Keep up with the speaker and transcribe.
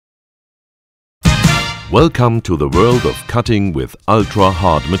Welcome to the world of cutting with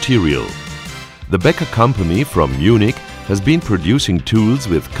ultra-hard material. The Becker company from Munich has been producing tools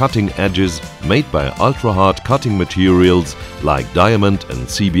with cutting edges made by ultra-hard cutting materials like diamond and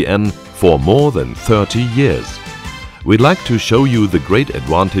CBN for more than 30 years. We'd like to show you the great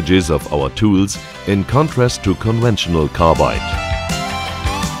advantages of our tools in contrast to conventional carbide.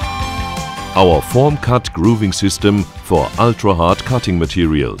 Our form cut grooving system for ultra-hard cutting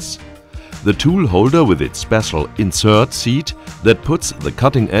materials. The tool holder with its special insert seat that puts the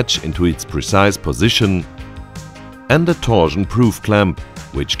cutting edge into its precise position, and a torsion-proof clamp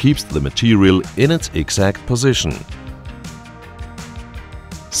which keeps the material in its exact position.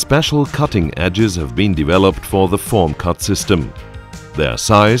 Special cutting edges have been developed for the form cut system. Their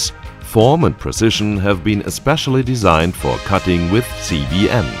size, form and precision have been especially designed for cutting with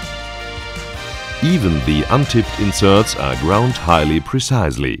CBN. Even the untipped inserts are ground highly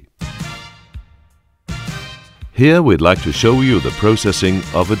precisely. Here we'd like to show you the processing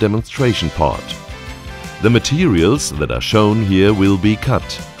of a demonstration part. The materials that are shown here will be cut.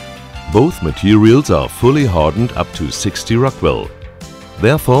 Both materials are fully hardened up to 60 Rockwell.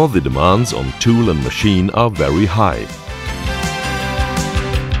 Therefore, the demands on tool and machine are very high.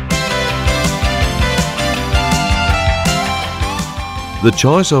 The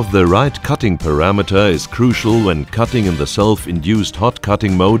choice of the right cutting parameter is crucial when cutting in the self-induced hot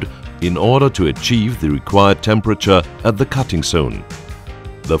cutting mode in order to achieve the required temperature at the cutting zone.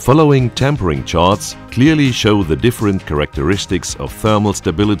 The following tempering charts clearly show the different characteristics of thermal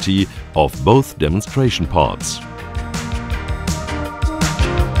stability of both demonstration parts.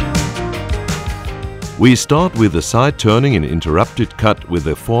 We start with the side turning and interrupted cut with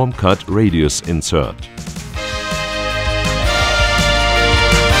a form cut radius insert.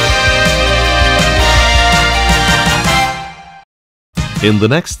 In the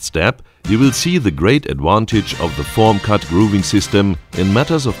next step, you will see the great advantage of the form cut grooving system in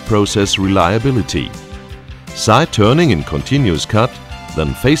matters of process reliability. Side turning in continuous cut,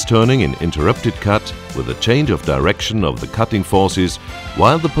 then face turning in interrupted cut with a change of direction of the cutting forces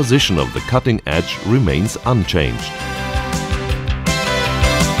while the position of the cutting edge remains unchanged.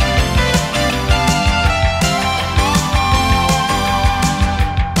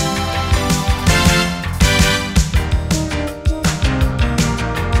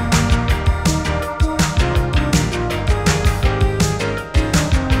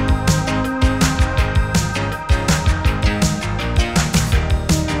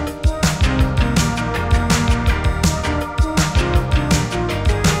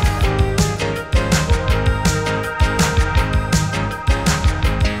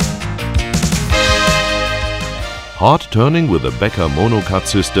 Hard turning with a Becker monocut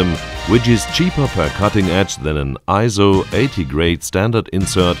system, which is cheaper per cutting edge than an ISO 80 grade standard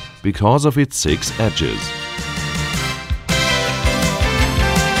insert because of its 6 edges.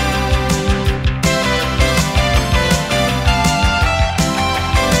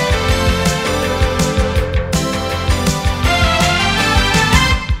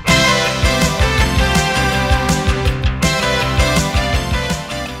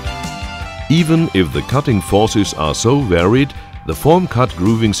 Even if the cutting forces are so varied, the form cut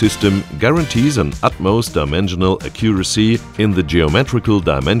grooving system guarantees an utmost dimensional accuracy in the geometrical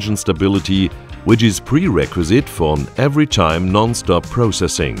dimension stability, which is prerequisite for an every time non-stop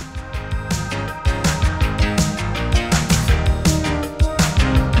processing.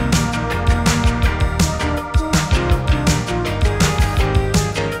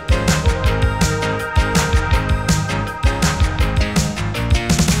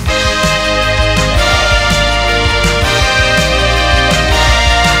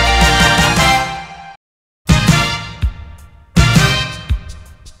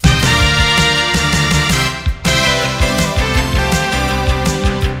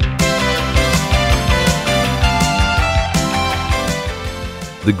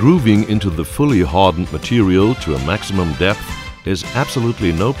 The grooving into the fully hardened material to a maximum depth is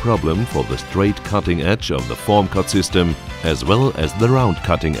absolutely no problem for the straight cutting edge of the form cut system as well as the round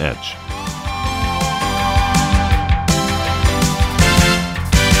cutting edge.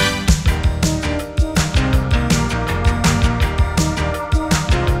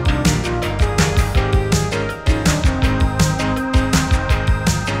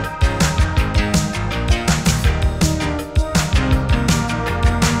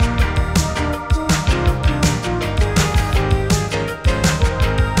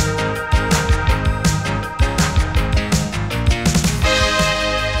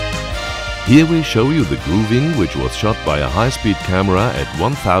 Here we show you the grooving, which was shot by a high-speed camera at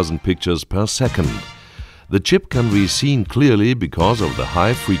 1000 pictures per second. The chip can be seen clearly because of the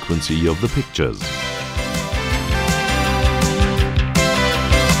high frequency of the pictures.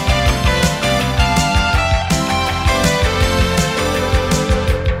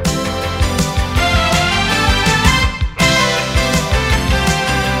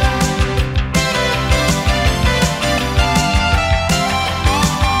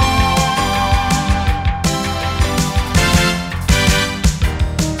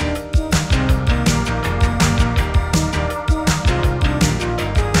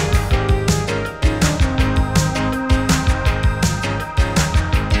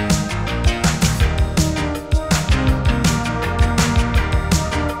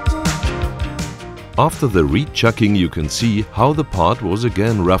 After the rechucking, you can see how the part was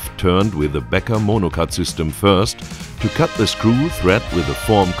again rough-turned with the Becker monocut system first, to cut the screw thread with the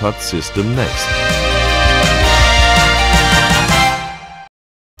form cut system next.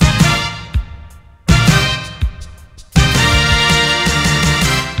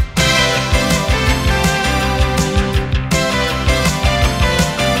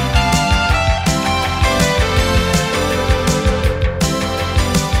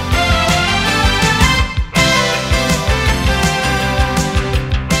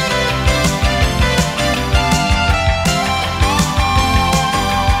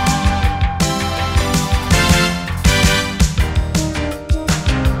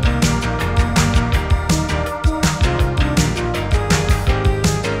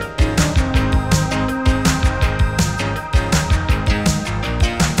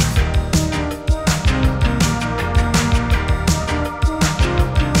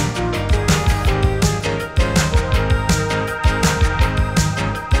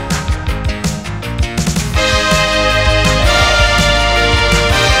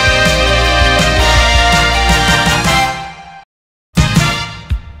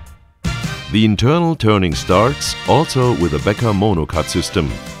 The internal turning starts also with a Becker monocut system.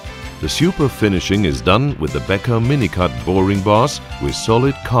 The super finishing is done with the Becker mini-cut boring bars with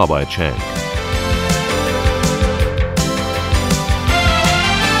solid carbide shank.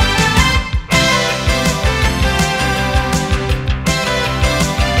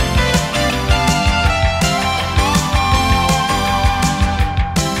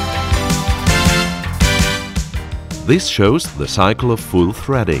 This shows the cycle of full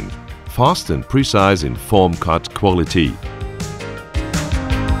threading, fast and precise in form cut quality.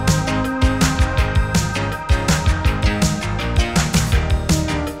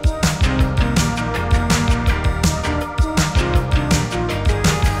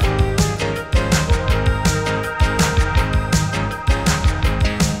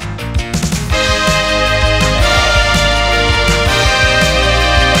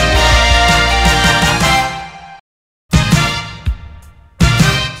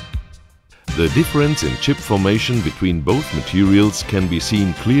 The difference in chip formation between both materials can be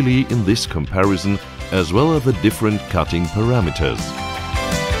seen clearly in this comparison, as well as the different cutting parameters.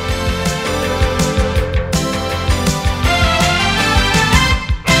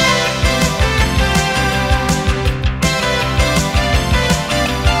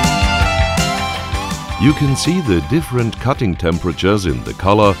 You can see the different cutting temperatures in the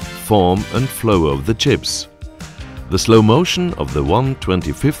color, form and flow of the chips. The slow motion of the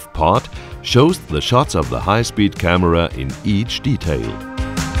 1/25th part shows the shots of the high-speed camera in each detail.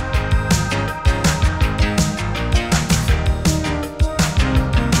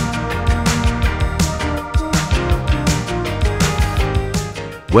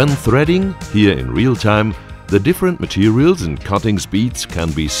 When threading, here in real time, the different materials and cutting speeds can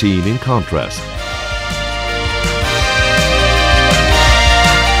be seen in contrast.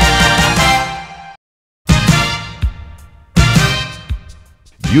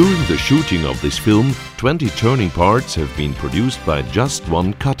 During the shooting of this film, 20 turning parts have been produced by just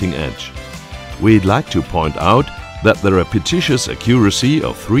one cutting edge. We'd like to point out that the repetitious accuracy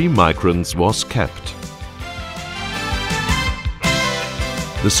of 3 microns was kept.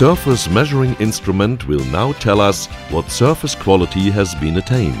 The surface measuring instrument will now tell us what surface quality has been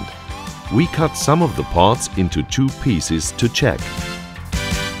attained. We cut some of the parts into 2 pieces to check.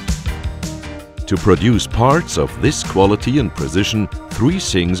 To produce parts of this quality and precision, 3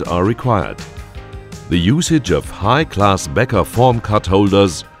 things are required: the usage of high-class Becker form cut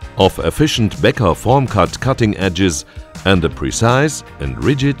holders, of efficient Becker form cut cutting edges, and a precise and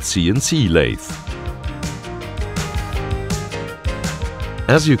rigid CNC lathe.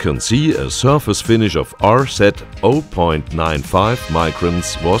 As you can see, a surface finish of RZ 0.95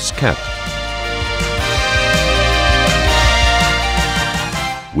 microns was kept.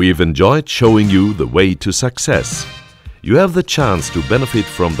 We've enjoyed showing you the way to success. You have the chance to benefit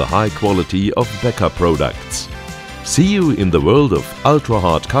from the high quality of Becker products. See you in the world of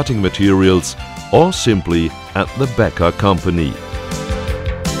ultra-hard cutting materials or simply at the Becker company.